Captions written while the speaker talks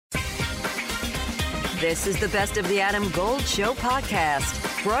This is the Best of the Adam Gold Show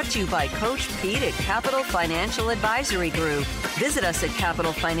podcast, brought to you by Coach Pete at Capital Financial Advisory Group. Visit us at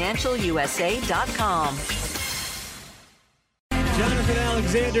capitalfinancialusa.com. Jonathan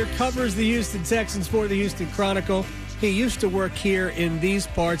Alexander covers the Houston Texans for the Houston Chronicle. He used to work here in these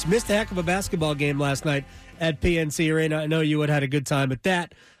parts. Missed a heck of a basketball game last night at PNC Arena. I know you would have had a good time at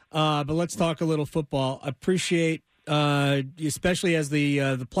that. But let's talk a little football. I appreciate, especially as the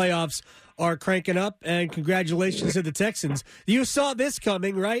playoffs are cranking up, and congratulations to the Texans. You saw this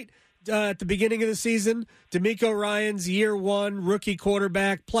coming, right? At the beginning of the season, DeMeco Ryans, year one, rookie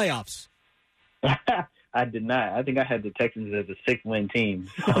quarterback, playoffs. I did not. I think I had the Texans as a 6-win team.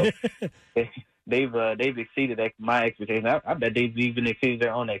 So they've exceeded my expectations. I bet they've even exceeded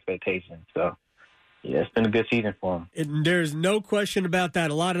their own expectations. So, yeah, it's been a good season for them. And there's no question about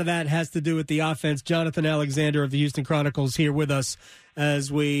that. A lot of that has to do with the offense. Jonathan Alexander of the Houston Chronicles here with us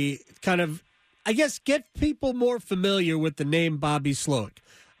as we kind of, I guess, get people more familiar with the name Bobby Slowick,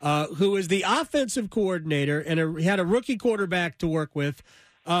 who is the offensive coordinator, and he had a rookie quarterback to work with.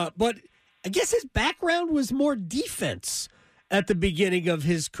 But I guess his background was more defense at the beginning of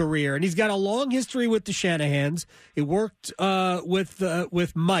his career, and he's got a long history with the Shanahans. He worked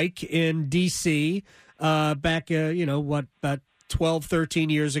with Mike in D.C. Back, about 12, 13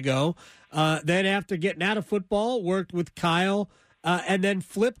 years ago. Then after getting out of football, worked with Kyle, and then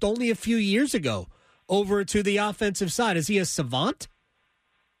flipped only a few years ago over to the offensive side. Is he a savant?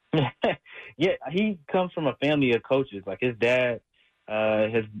 Yeah, he comes from a family of coaches. Like his dad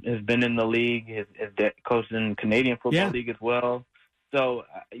has been in the league. His dad coached in the Canadian Football League as well. So,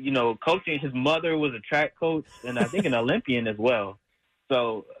 coaching, his mother was a track coach and I think an Olympian as well.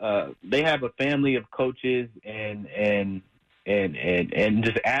 So they have a family of coaches and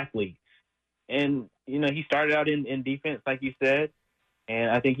just athletes. And, he started out in defense, like you said.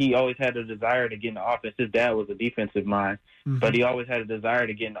 And I think he always had a desire to get in the offense. His dad was a defensive mind, but he always had a desire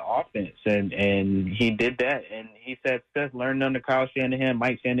to get in the offense, and he did that. And he said, Seth learned under Kyle Shanahan.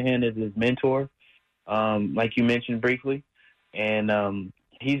 Mike Shanahan is his mentor, like you mentioned briefly. And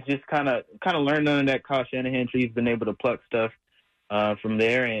he's just kind of learned under that Kyle Shanahan tree. He's been able to pluck stuff from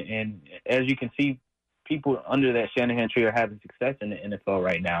there. And as you can see, people under that Shanahan tree are having success in the NFL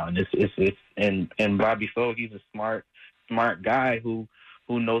right now. And and Bobby Slowick, he's a smart guy who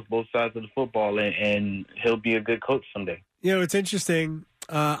knows both sides of the football, and he'll be a good coach someday. It's interesting.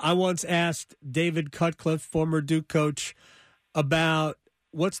 I once asked David Cutcliffe, former Duke coach, about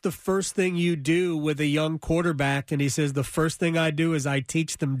what's the first thing you do with a young quarterback, and he says, the first thing I do is I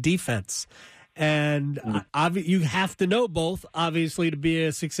teach them defense. And you have to know both, obviously, to be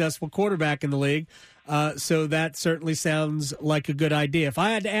a successful quarterback in the league. So that certainly sounds like a good idea. If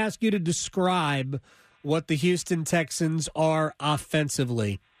I had to ask you to describe what the Houston Texans are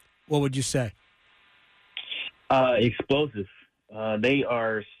offensively, what would you say? Explosive. They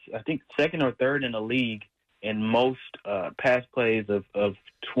are, I think, second or third in the league in most pass plays of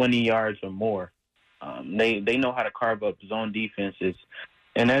 20 yards or more. They know how to carve up zone defenses.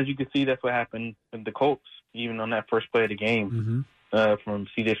 And as you can see, that's what happened with the Colts, even on that first play of the game, from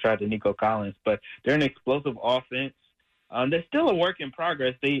CJ Stroud to Nico Collins. But they're an explosive offense. They're still a work in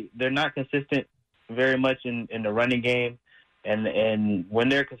progress. They're not consistent very much in the running game, and when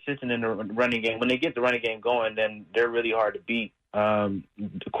they're consistent in the running game, when they get the running game going, then they're really hard to beat. Of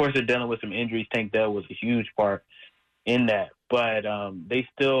course, they're dealing with some injuries. Tank Dell was a huge part in that, but they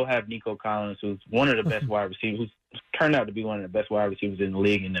still have Nico Collins, who's one of the best wide receivers, who's turned out to be one of the best wide receivers in the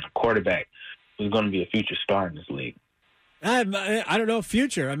league, and then a quarterback who's going to be a future star in this league. I don't know,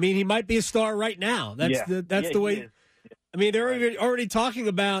 future. I mean, he might be a star right now. That's the way. I mean, they're already talking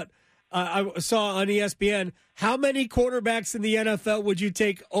about. I saw on ESPN, how many quarterbacks in the NFL would you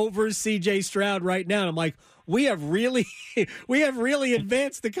take over CJ Stroud right now? And I'm like, we have really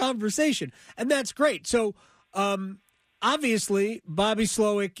advanced the conversation, and that's great. So, obviously, Bobby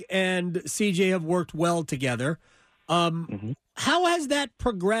Slowick and CJ have worked well together. How has that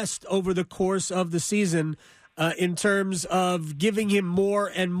progressed over the course of the season in terms of giving him more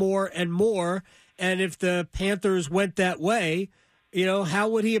and more and more? And if the Panthers went that way, how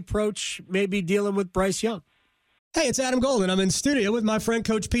would he approach maybe dealing with Bryce Young? Hey, it's Adam Golden. I'm in studio with my friend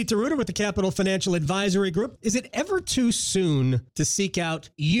Coach Pete DeRuiter with the Capital Financial Advisory Group. Is it ever too soon to seek out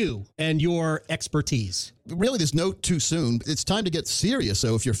you and your expertise? really there's no too soon. It's time to get serious.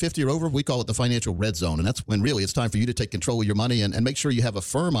 So if you're 50 or over, we call it the financial red zone. And that's when really it's time for you to take control of your money and make sure you have a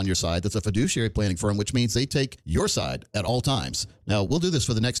firm on your side that's a fiduciary planning firm, which means they take your side at all times. Now, we'll do this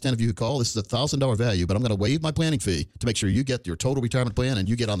for the next 10 of you who call. This is a $1,000 value, but I'm going to waive my planning fee to make sure you get your total retirement plan and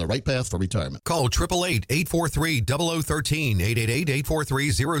you get on the right path for retirement. Call 888-843-0013,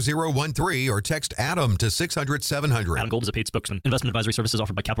 888-843-0013, or text Adam to 600-700. Adam Gold is a paid spokesman. Investment advisory services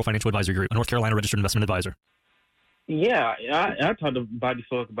offered by Capital Financial Advisory Group, a North Carolina registered investment advisor. Yeah, I talked to Bobby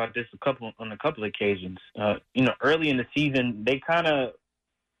Slowick about this on a couple of occasions. Early in the season, they felt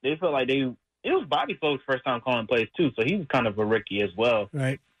like it was Bobby Slowick's first time calling plays too, so he was kind of a rookie as well.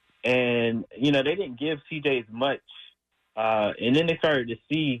 Right. And they didn't give CJ as much, and then they started to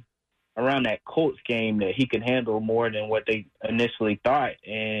see around that Colts game that he could handle more than what they initially thought,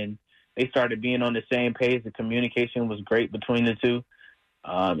 and they started being on the same page. The communication was great between the two,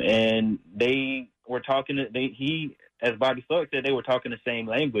 and they were talking. As Bobby Slowick said, they were talking the same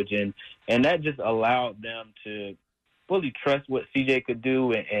language, and that just allowed them to fully trust what CJ could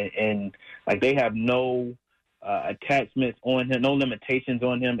do, and like they have no attachments on him, no limitations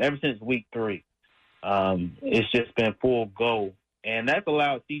on him ever since week 3. It's just been full go, and that's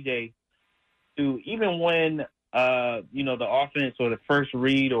allowed CJ to, even when the offense or the first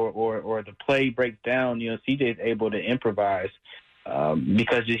read or the play breaks down, CJ is able to improvise.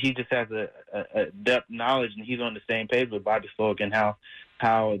 Because he just has a depth knowledge, and he's on the same page with Bobby Slowick and how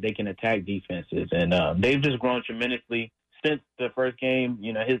they can attack defenses. And they've just grown tremendously since the first game.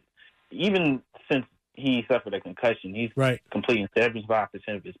 Even since he suffered a concussion, he's completing 75%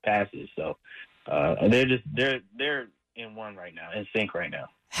 of his passes. So they're in one right now, in sync right now.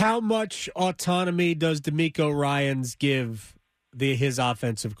 How much autonomy does DeMeco Ryans give his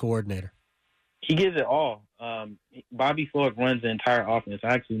offensive coordinator? He gives it all. Bobby Slowick runs the entire offense.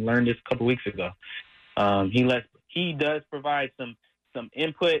 I actually learned this a couple weeks ago. He does provide some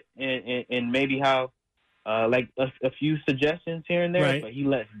input and maybe how a few suggestions here and there, but he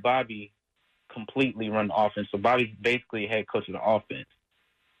lets Bobby completely run the offense. So Bobby's basically head coach of the offense.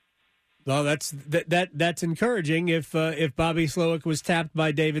 Well, that's encouraging. If Bobby Slowick was tapped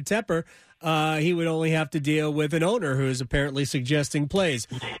by David Tepper, he would only have to deal with an owner who is apparently suggesting plays.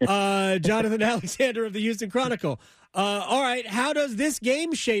 Jonathan Alexander of the Houston Chronicle. All right, how does this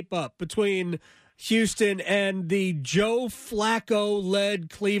game shape up between Houston and the Joe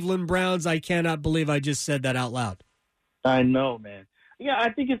Flacco-led Cleveland Browns? I cannot believe I just said that out loud. I know, man. Yeah, I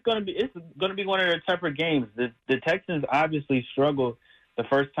think it's going to be one of their tougher games. The Texans obviously struggled the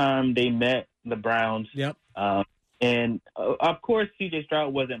first time they met the Browns. Yep. And, of course, CJ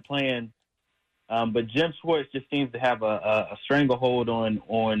Stroud wasn't playing, but Jim Schwartz just seems to have a stranglehold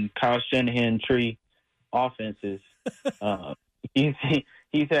on Kyle Shanahan tree offenses. He's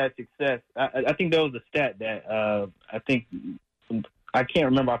had success. I think there was a stat that I can't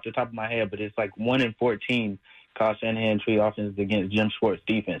remember off the top of my head, but it's like 1 in 14 Kyle Shanahan tree offenses against Jim Schwartz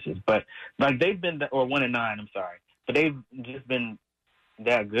defenses. But like they've been, or 1 in 9, I'm sorry, but they've just been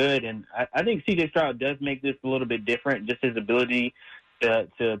that good. And I think CJ Stroud does make this a little bit different, just his ability to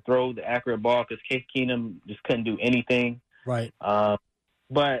throw the accurate ball, because Case Keenum just couldn't do anything. Right. But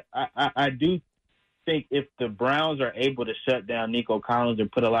I do think if the Browns are able to shut down Nico Collins or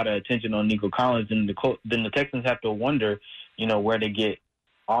put a lot of attention on Nico Collins, then the Texans have to wonder, where they get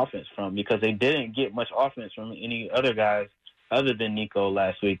offense from, because they didn't get much offense from any other guys other than Nico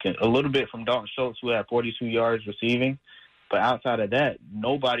last week. And a little bit from Dalton Schultz, who had 42 yards receiving. But outside of that,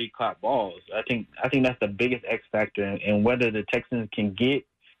 nobody caught balls. I think that's the biggest X factor in whether the Texans can get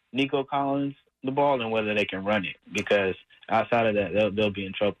Nico Collins the ball and whether they can run it. Because outside of that, they'll be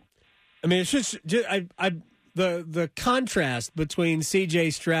in trouble. I mean, it's just the contrast between C.J.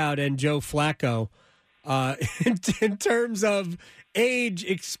 Stroud and Joe Flacco in terms of age,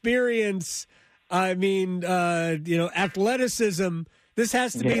 experience. I mean, athleticism. This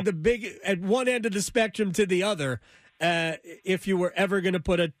has to be the big at one end of the spectrum to the other. If you were ever going to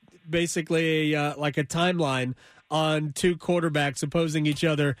put a timeline on two quarterbacks opposing each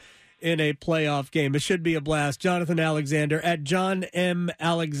other in a playoff game, it should be a blast. Jonathan Alexander at John M.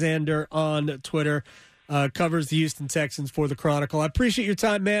 Alexander on Twitter covers the Houston Texans for the Chronicle. I appreciate your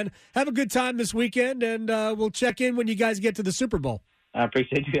time, man. Have a good time this weekend, and we'll check in when you guys get to the Super Bowl. I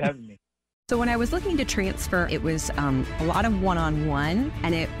appreciate you having me. So when I was looking to transfer, it was a lot of one-on-one,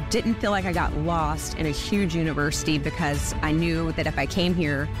 and it didn't feel like I got lost in a huge university, because I knew that if I came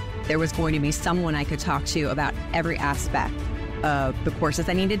here, there was going to be someone I could talk to about every aspect of the courses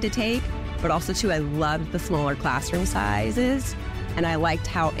I needed to take, but also, too, I loved the smaller classroom sizes, and I liked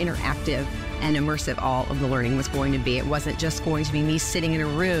how interactive and immersive all of the learning was going to be. It wasn't just going to be me sitting in a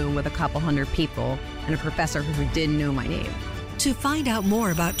room with a couple hundred people and a professor who didn't know my name. To find out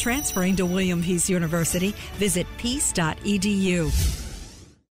more about transferring to William Peace University, visit peace.edu.